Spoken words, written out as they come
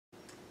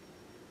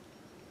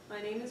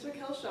My name is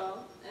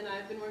Raquel, and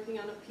I've been working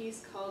on a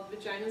piece called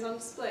Vaginas on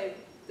Display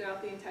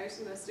throughout the entire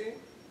semester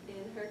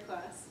in her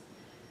class.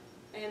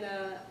 And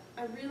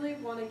I really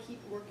want to keep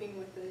working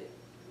with it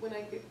when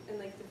I get in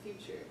the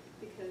future,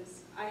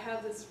 because I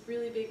have this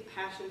really big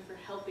passion for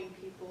helping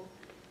people.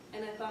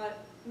 And I thought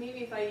maybe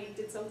if I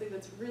did something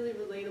that's really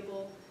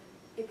relatable,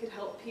 it could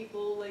help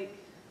people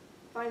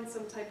find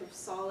some type of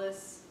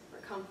solace or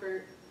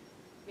comfort,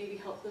 maybe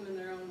help them in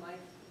their own life.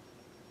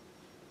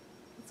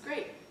 That's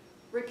great.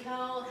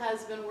 Raquel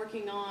has been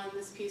working on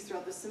this piece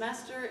throughout the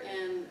semester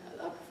in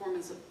a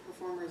performers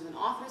and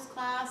authors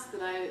class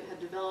that I had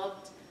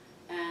developed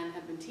and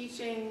have been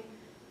teaching,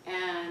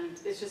 and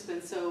it's just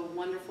been so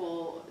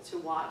wonderful to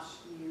watch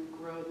you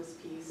grow this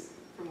piece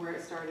from where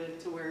it started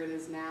to where it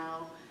is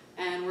now.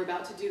 And we're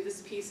about to do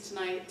this piece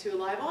tonight to a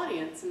live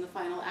audience in the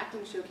final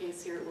acting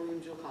showcase here at William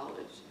and Jewell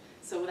College.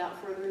 So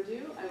without further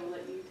ado, I will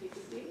let you take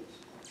the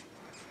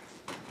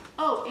stage.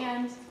 Oh,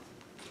 and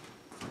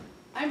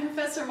I'm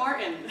Professor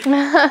Martin.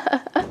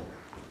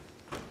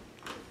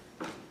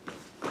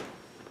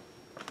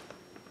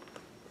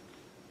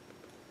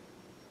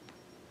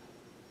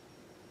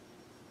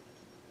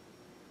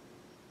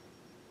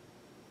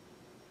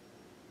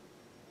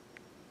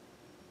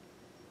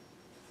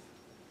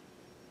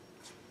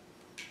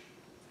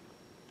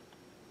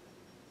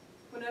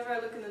 Whenever I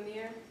look in the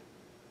mirror,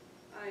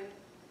 I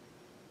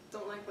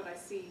don't like what I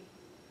see.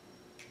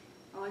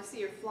 All I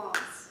see are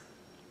flaws.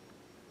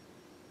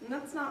 And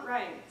that's not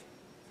right.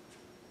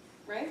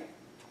 Right?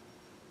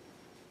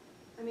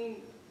 I mean,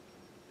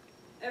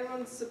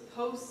 everyone's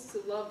supposed to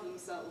love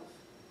themselves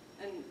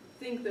and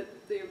think that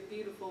they're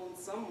beautiful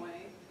in some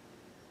way,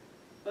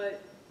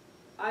 but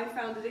I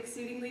found it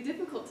exceedingly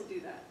difficult to do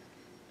that.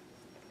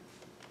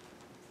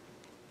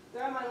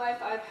 Throughout my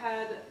life, I've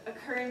had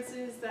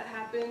occurrences that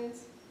happened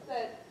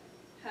that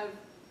have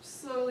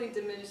slowly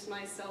diminished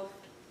my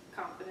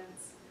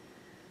self-confidence.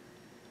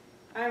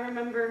 I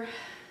remember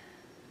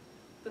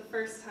the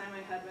first time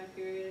I had my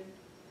period.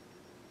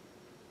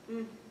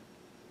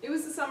 It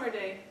was a summer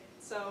day,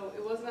 so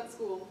it wasn't at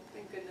school,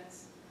 thank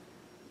goodness.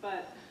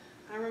 But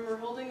I remember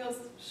holding those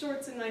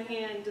shorts in my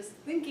hand, just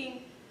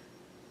thinking,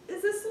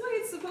 is this the way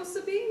it's supposed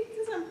to be?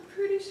 Because I'm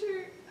pretty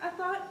sure,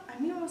 I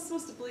knew I was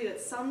supposed to bleed at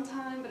some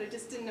time, but I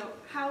just didn't know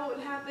how it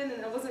would happen,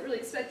 and I wasn't really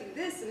expecting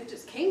this, and it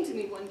just came to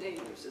me one day,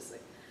 and it was just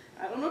like,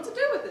 I don't know what to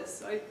do with this.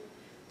 So I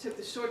took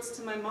the shorts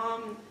to my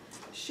mom,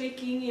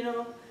 shaking,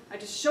 I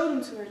just showed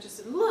them to her, just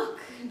said, look,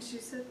 and she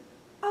said,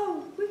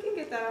 oh, we can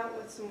get that out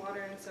with some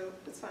water and soap,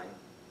 it's fine.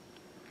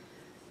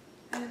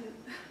 And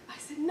I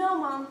said, no,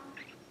 Mom,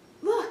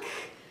 look.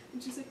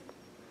 And she's like,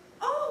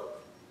 oh,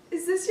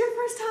 is this your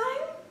first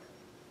time?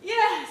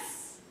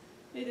 Yes,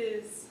 it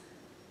is.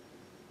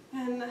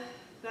 And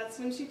that's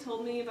when she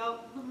told me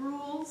about the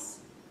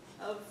rules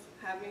of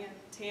having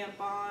a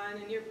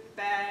tampon in your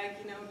bag,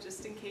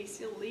 just in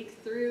case you'll leak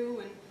through,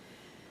 and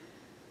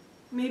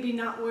maybe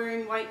not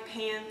wearing white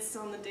pants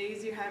on the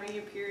days you're having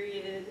your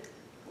period,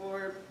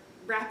 or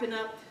wrapping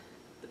up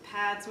the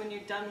pads when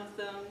you're done with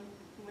them,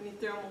 when you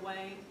throw them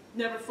away,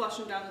 never flush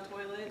them down the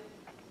toilet,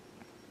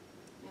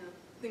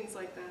 things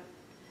like that.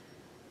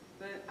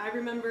 But I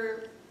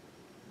remember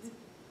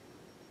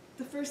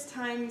the first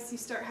times you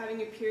start having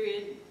your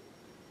period,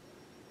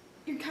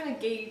 you're kind of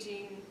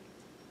gauging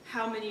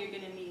how many you're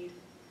going to need.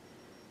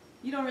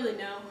 You don't really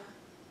know.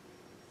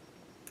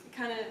 It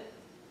kind of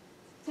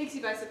takes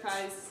you by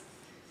surprise.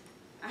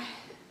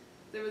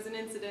 There was an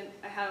incident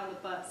I had on the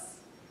bus.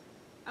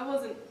 I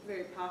wasn't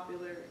very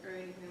popular or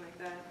anything like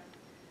that.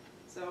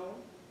 So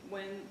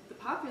when the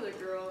popular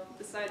girl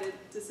decided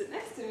to sit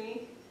next to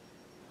me,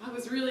 I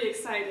was really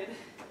excited.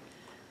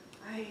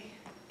 I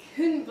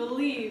couldn't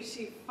believe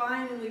she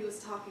finally was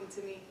talking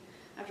to me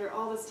after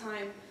all this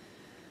time.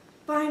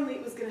 Finally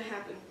it was going to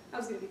happen. I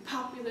was going to be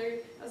popular,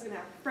 I was going to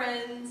have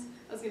friends,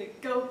 I was going to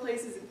go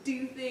places and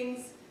do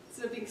things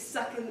instead of being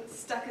stuck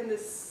in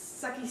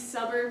this sucky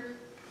suburb.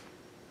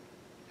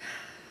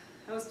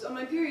 I was on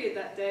my period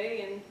that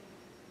day, and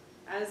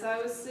as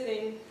I was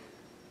sitting,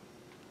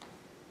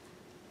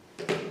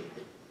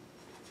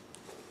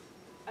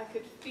 I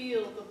could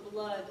feel the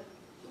blood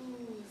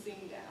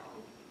oozing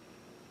down.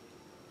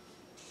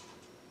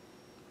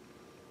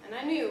 And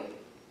I knew,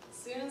 as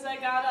soon as I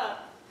got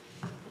up,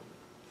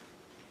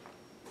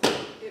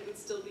 it would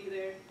still be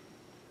there.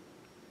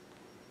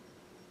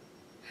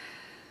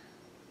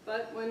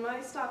 But when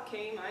my stop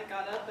came, I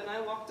got up and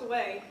I walked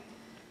away.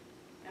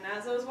 And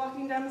as I was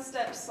walking down the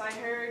steps, I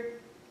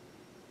heard,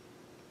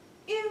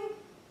 ew.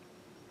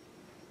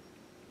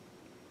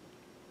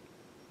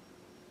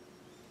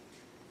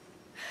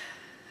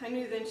 I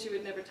knew then she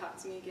would never talk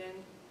to me again,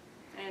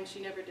 and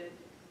she never did.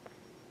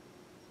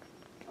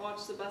 I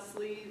watched the bus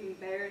leave,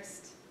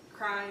 embarrassed,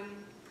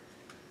 crying,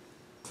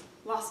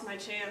 lost my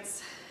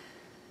chance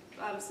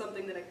out of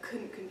something that I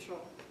couldn't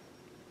control.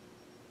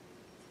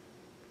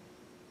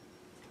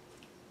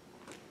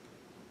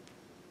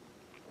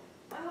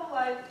 My whole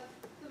life,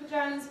 the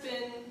vagina's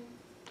been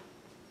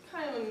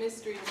kind of a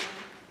mystery to me.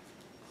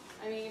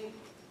 I mean,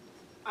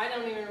 I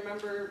don't even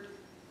remember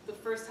the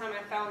first time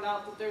I found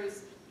out that there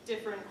was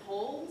different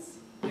holes.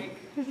 Like,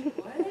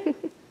 what?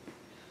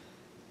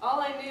 All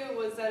I knew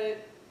was that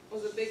it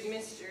was a big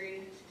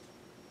mystery.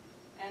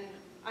 And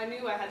I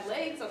knew I had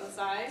legs on the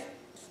side,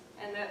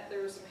 and that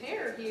there was some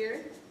hair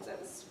here that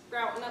was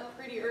sprouting up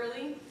pretty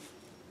early.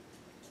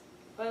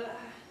 But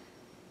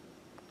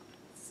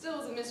it still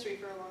was a mystery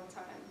for a long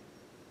time.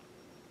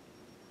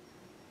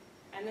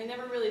 And they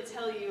never really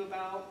tell you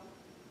about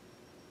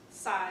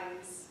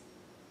size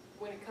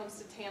when it comes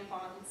to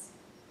tampons.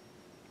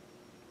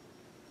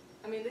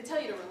 I mean, they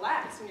tell you to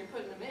relax when you're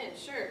putting them in,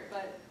 sure,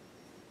 but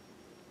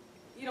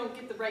you don't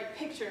get the right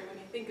picture when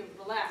you think of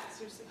relax.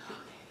 You're just like,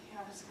 okay,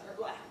 yeah, I just gotta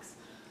relax.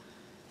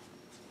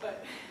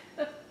 But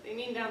they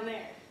mean down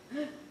there.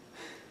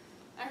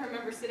 I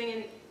remember sitting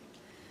in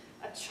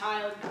a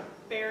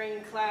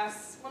child-bearing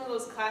class, one of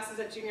those classes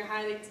at junior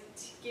high, they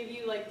give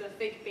you like the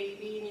fake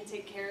baby and you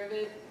take care of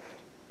it.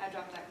 I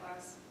dropped that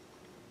class.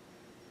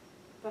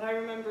 But I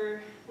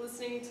remember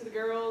listening to the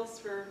girls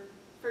for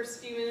the first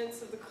few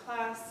minutes of the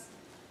class.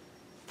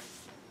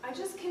 I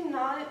just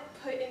cannot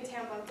put in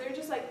tampons. They're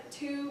just like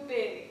too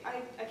big.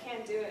 I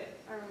can't do it.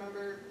 I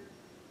remember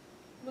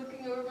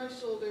looking over my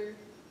shoulder,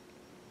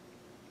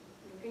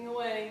 looking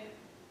away,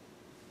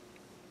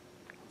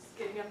 just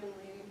getting up and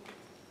leaving.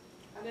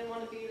 I didn't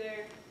want to be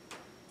there,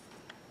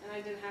 and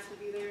I didn't have to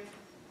be there.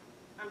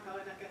 I'm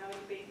probably not going to have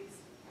any babies.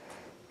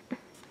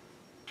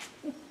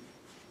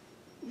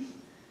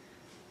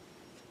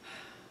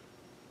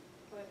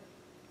 But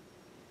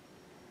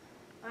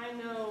I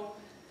know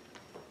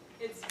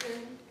it's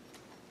been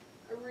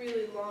a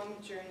really long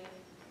journey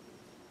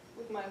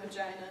with my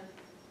vagina.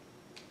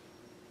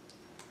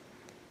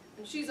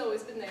 And she's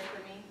always been there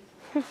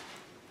for me,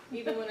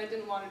 even when I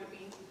didn't want her to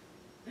be.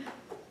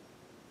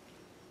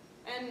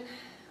 And,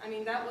 I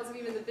mean, that wasn't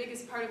even the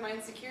biggest part of my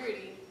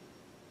insecurity.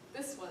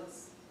 This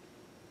was.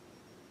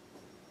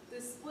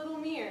 This little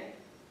mirror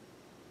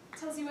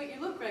tells you what you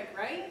look like,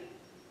 right?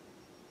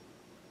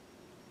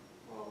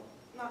 Well,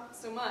 not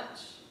so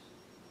much.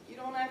 You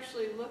don't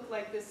actually look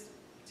like this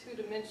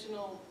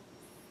two-dimensional,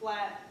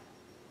 flat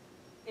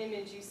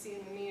image you see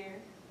in the mirror.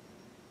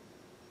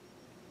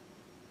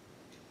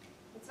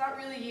 It's not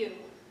really you.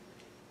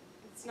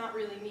 It's not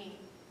really me.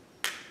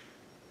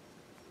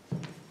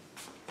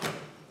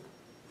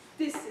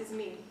 This is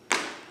me.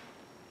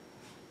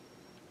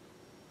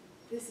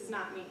 This is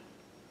not me.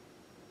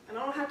 And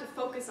I don't have to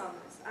focus on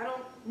this. I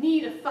don't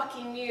need a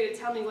fucking mirror to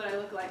tell me what I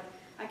look like.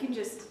 I can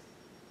just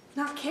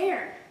not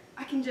care.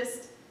 I can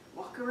just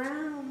walk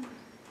around,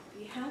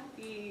 be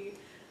happy,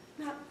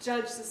 not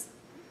judge this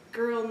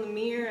girl in the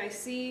mirror I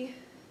see.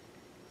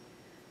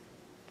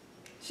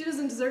 She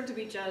doesn't deserve to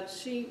be judged.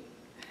 She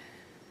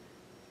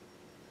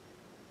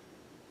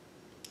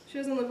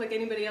doesn't look like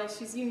anybody else.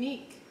 She's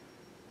unique.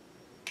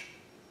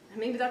 And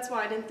maybe that's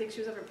why I didn't think she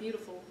was ever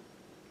beautiful.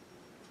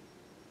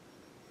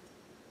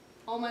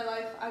 All my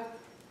life, I've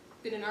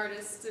been an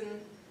artist,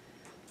 and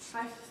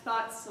I've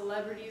thought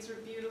celebrities were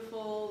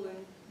beautiful,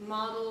 and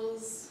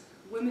models,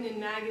 women in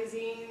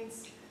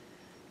magazines,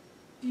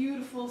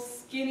 beautiful,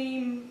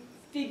 skinny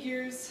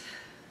figures.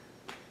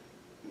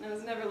 And I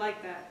was never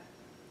like that.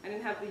 I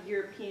didn't have the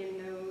European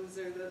nose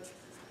or the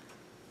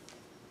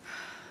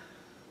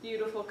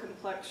beautiful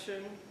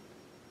complexion.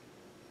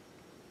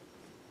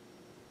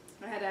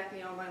 I had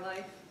acne all my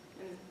life,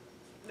 and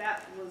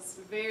that was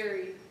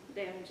very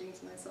damaging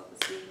to my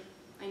self-esteem.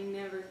 I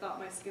never thought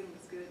my skin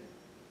was good.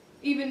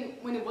 Even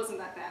when it wasn't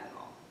that bad at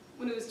all.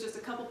 When it was just a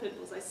couple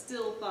pimples, I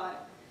still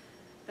thought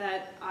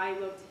that I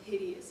looked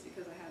hideous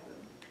because I had them.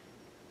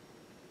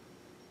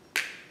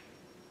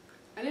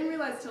 I didn't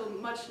realize till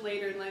much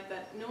later in life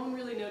that no one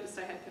really noticed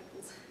I had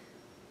pimples.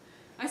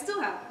 I still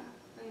have them.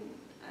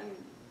 And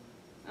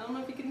I don't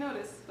know if you can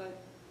notice, but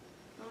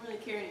I don't really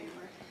care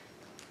anymore.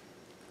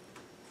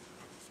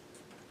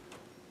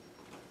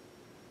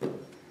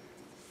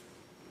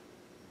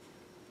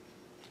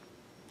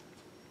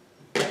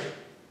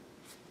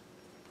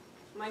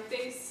 My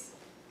face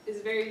is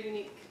very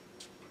unique.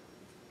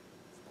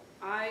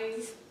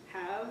 I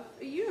have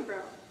a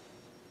unibrow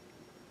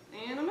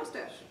and a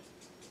mustache.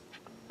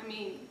 I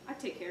mean, I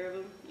take care of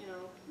them, you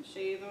know,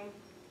 shave them,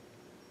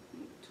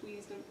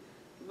 tweeze them,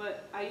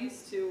 but I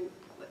used to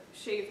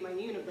shave my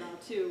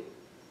unibrow too.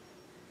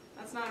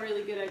 That's not a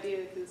really good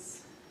idea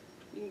because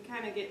you can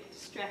kind of get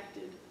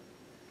distracted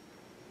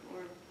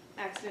or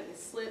accidentally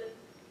slip.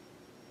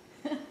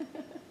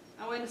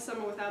 I went to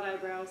summer without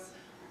eyebrows.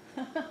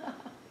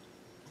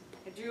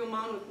 I drew them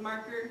on with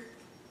marker.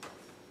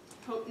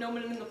 Hope no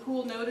one in the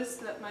pool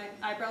noticed that my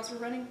eyebrows were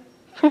running.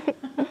 But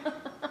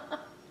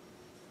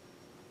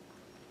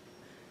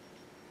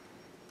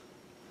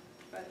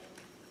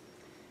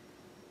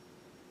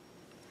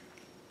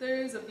there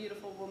is a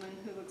beautiful woman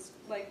who looks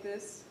like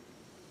this.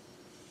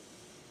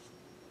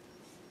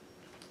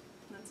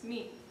 That's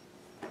me.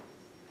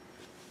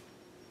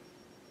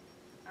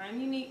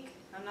 I'm unique.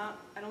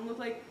 I don't look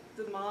like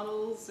the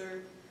models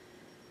or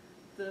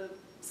the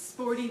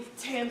sporty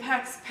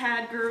Tampax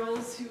pad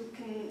girls who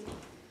can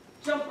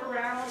jump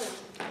around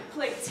and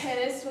play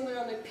tennis when they're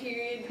on their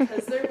period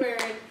because they're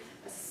wearing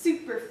a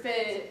super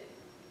fit,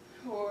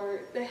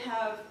 or they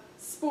have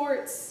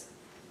sports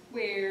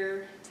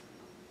where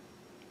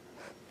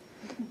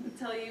they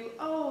tell you,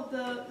 oh,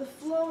 the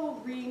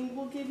flow ring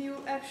will give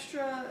you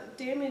extra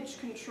damage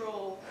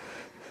control.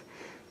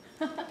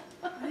 What?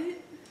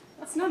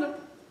 It's not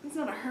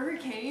a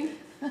hurricane.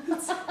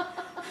 It's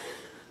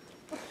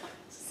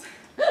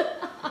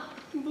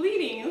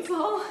bleeding, that's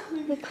all.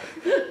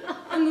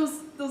 And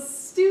those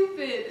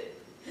stupid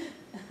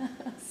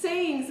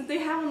sayings that they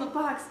have on the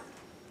box,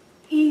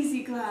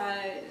 easy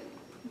glide,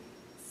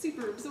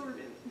 super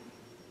absorbent.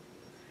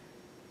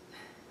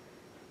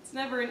 It's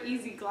never an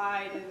easy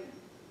glide, and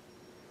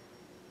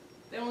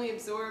they only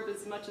absorb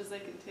as much as they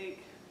can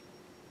take.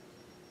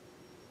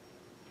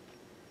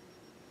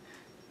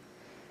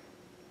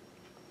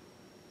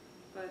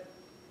 But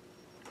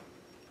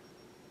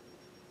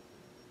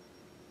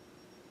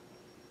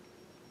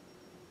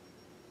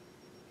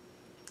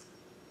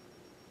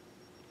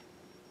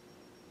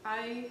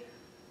I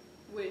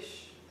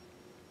wish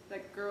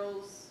that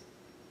girls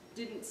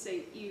didn't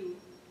say ew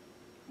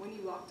when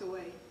you walked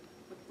away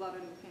with blood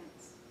on your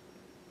pants.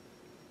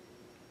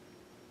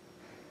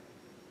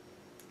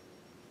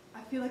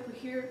 I feel like we're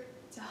here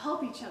to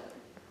help each other,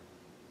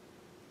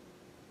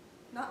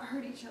 not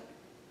hurt each other.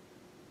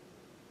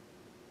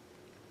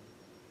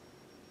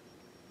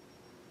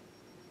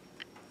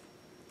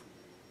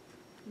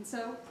 And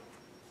so,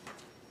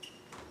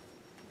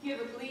 if you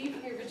ever bleed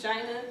in your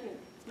vagina and it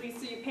bleeds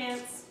through your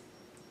pants,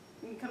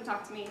 you can come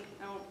talk to me.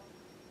 I won't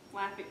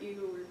laugh at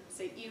you or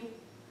say ew.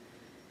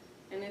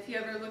 And if you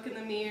ever look in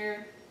the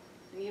mirror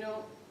and you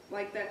don't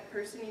like that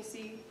person you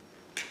see,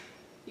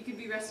 you can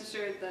be rest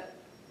assured that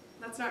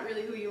that's not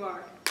really who you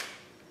are.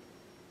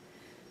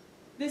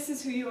 This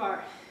is who you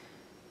are.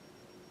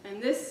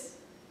 And this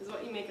is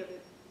what you make of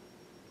it.